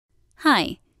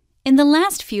Hi. In the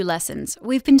last few lessons,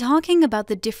 we've been talking about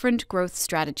the different growth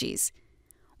strategies.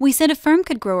 We said a firm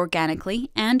could grow organically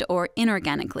and/or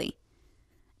inorganically.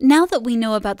 Now that we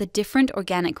know about the different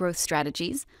organic growth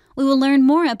strategies, we will learn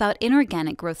more about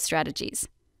inorganic growth strategies.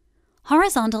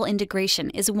 Horizontal integration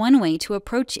is one way to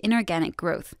approach inorganic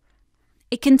growth.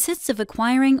 It consists of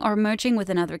acquiring or merging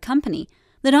with another company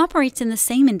that operates in the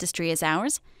same industry as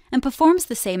ours and performs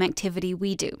the same activity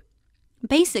we do.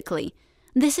 Basically,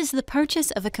 this is the purchase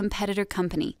of a competitor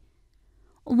company.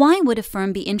 Why would a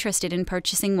firm be interested in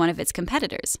purchasing one of its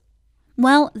competitors?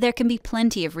 Well, there can be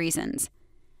plenty of reasons.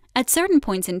 At certain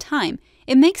points in time,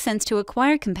 it makes sense to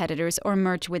acquire competitors or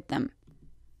merge with them.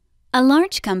 A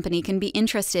large company can be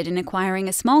interested in acquiring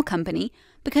a small company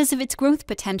because of its growth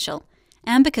potential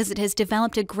and because it has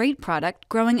developed a great product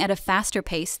growing at a faster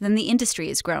pace than the industry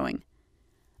is growing.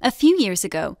 A few years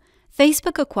ago,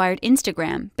 Facebook acquired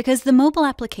Instagram because the mobile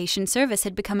application service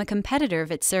had become a competitor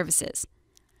of its services.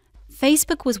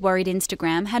 Facebook was worried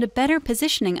Instagram had a better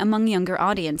positioning among younger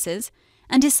audiences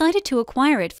and decided to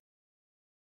acquire it.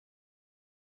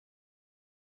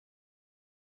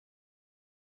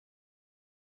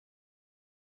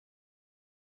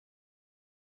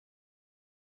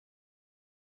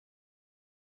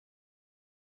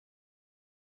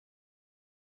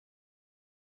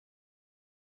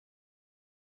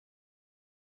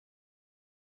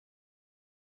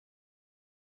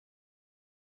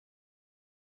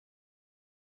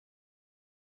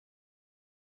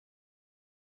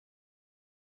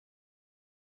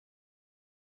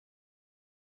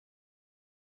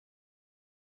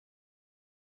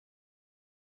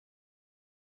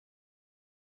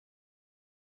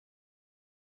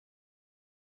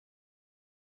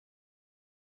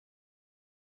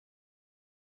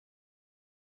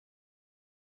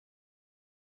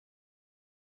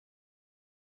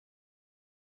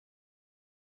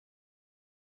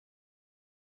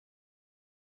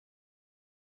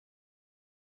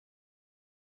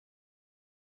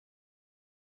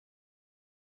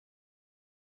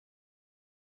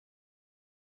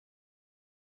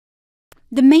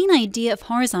 The main idea of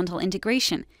horizontal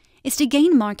integration is to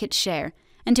gain market share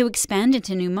and to expand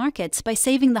into new markets by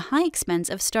saving the high expense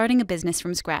of starting a business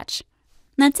from scratch.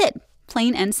 That's it,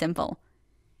 plain and simple.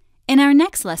 In our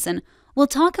next lesson, we'll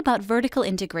talk about vertical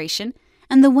integration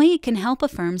and the way it can help a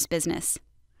firm's business.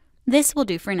 This will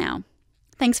do for now.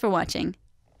 Thanks for watching.